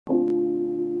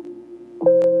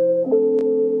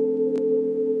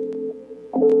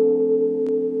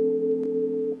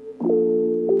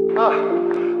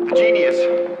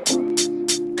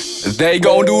They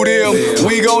gon' do them,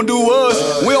 we gon' do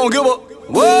us. We don't give a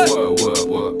what?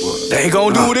 They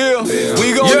gon' do them,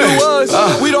 we gon' do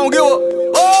us. We don't give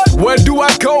a what? Where do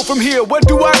I go from here? Where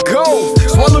do I go?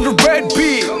 Swallow the red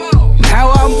pill. Now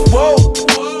I'm woke,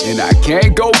 and I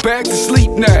can't go back to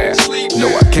sleep now.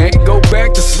 No, I can't go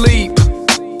back to sleep,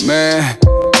 man.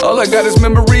 All I got is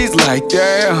memories like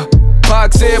damn.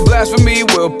 Pac said blasphemy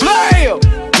will Blam.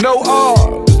 No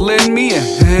arms, lend me a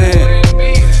hand.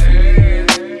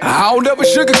 I don't ever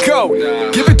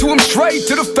sugarcoat. Give it to him straight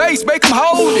to the face, make him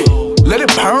hold it. Let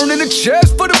it burn in the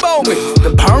chest for the moment.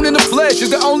 The burn in the flesh is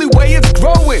the only way it's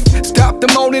growing. Stop the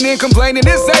moaning and complaining,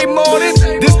 this ain't morning.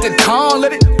 This the dawn,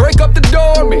 let it break up the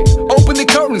dormant. Open the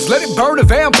curtains, let it burn a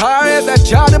vampire. As I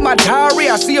jot in my diary,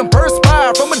 I see him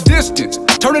perspire from a distance,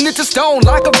 turning into stone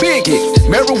like a big hit.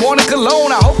 Marijuana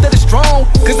cologne, I hope that it's strong,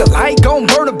 cause the light gon'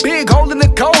 burn a big hole in the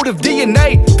code of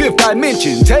DNA. Fifth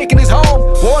dimension, taking his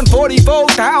home.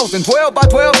 144,000, 12 by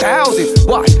 12,000.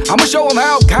 Watch, I'ma show him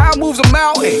how God moves a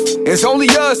mountain. It's only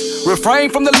us, refrain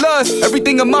from the lust.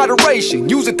 Everything in moderation,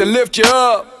 use it to lift you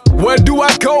up. Where do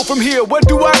I go from here? Where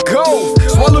do I go?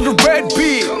 Swallow the red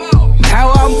pill.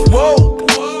 Now I'm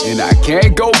woke, and I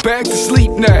can't go back to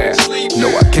sleep now.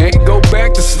 No, I can't go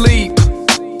back to sleep,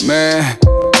 man.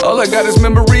 All I got is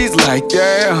memories like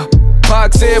damn.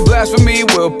 Pac said blasphemy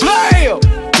will Blam.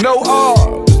 No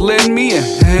arms, lend me a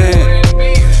hand.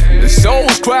 The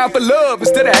souls cry for love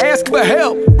instead of asking for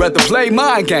help. Rather play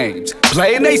mind games,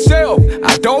 playing they self.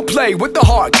 I don't play with the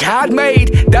heart God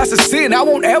made. That's a sin I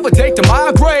won't ever take to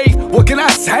my grave. What can I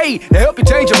say to help you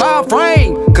change your mind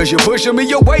frame? Cause you're pushing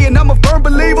me away and I'm a firm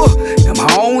believer in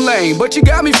my own lane. But you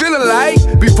got me feeling like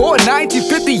before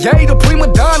 1958, a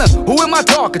prima donna. Who am I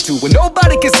talking to? When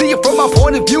nobody can see it from my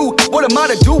point of view. What am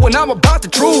I to do when I'm about the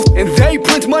truth? And they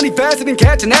print money faster than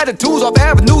catching attitudes off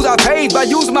avenues I paved by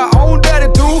using my own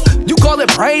attitude. You call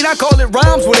it brain, I call it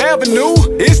rhymes with avenue.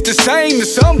 It's the same to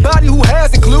somebody who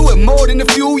has a clue in more than a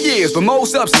few years. But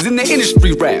most substance in the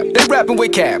industry rap, they rapping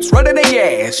with caps, running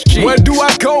their ass. Jeez. Where do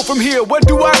I go from here? Where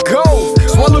do I go?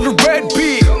 Swallow the red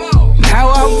pill.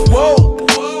 Now I'm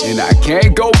woke, and I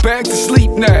can't go back to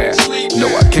sleep now. No,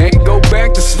 I can't go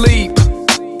back to sleep,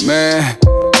 man.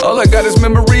 All I got is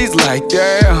memories like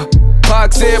damn.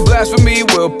 Pac said blasphemy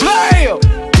will Blam.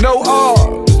 No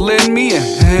arms, lend me a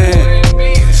hand.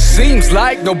 Seems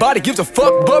like nobody gives a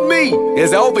fuck but me.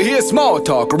 As I overhear small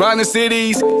talk around the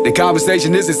cities, the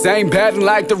conversation is the same pattern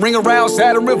like the ring around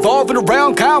Saturn, revolving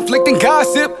around conflict and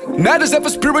gossip. Matters of a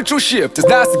spiritual shift is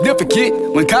not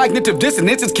significant when cognitive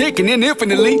dissonance is kicking in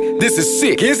infinitely. This is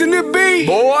sick, isn't it, B?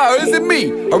 Boy, or is it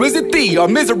me? Or is it thee, our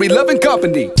misery-loving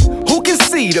company? Who can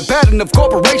see the pattern of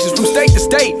corporations from state to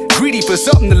state, greedy for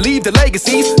something to leave the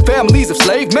legacies? Families of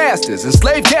slave masters and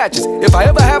slave catchers. If I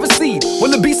ever have a seed,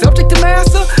 will it be subject to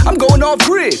master? I'm going off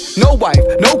grid, no wife,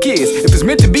 no kids. If it's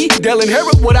meant to be, they'll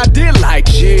inherit what I did like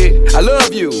shit. I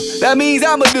love you, that means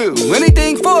I'ma do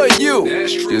anything for you.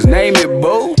 Just name it,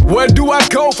 boo. Where do I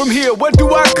go from here? Where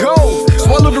do I go?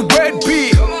 Swallow the red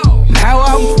pill. Now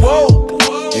I'm woke,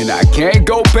 and I can't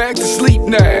go back to sleep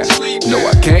now. No,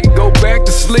 I can't go back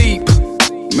to sleep,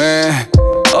 man.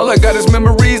 All I got is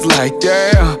memories like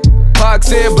damn. Pac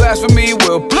said blasphemy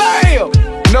will Blam.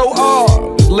 No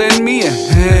arms, lend me a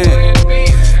hand.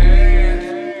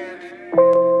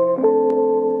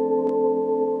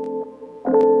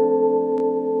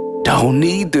 Don't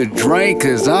need the drink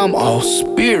cause I'm all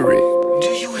spirit. Do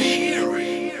you hear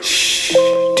it? Shh,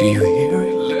 do you hear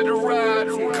it? Let it ride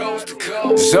from coast to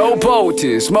coast. So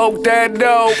potent, smoke that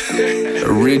dope.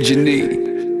 Origine.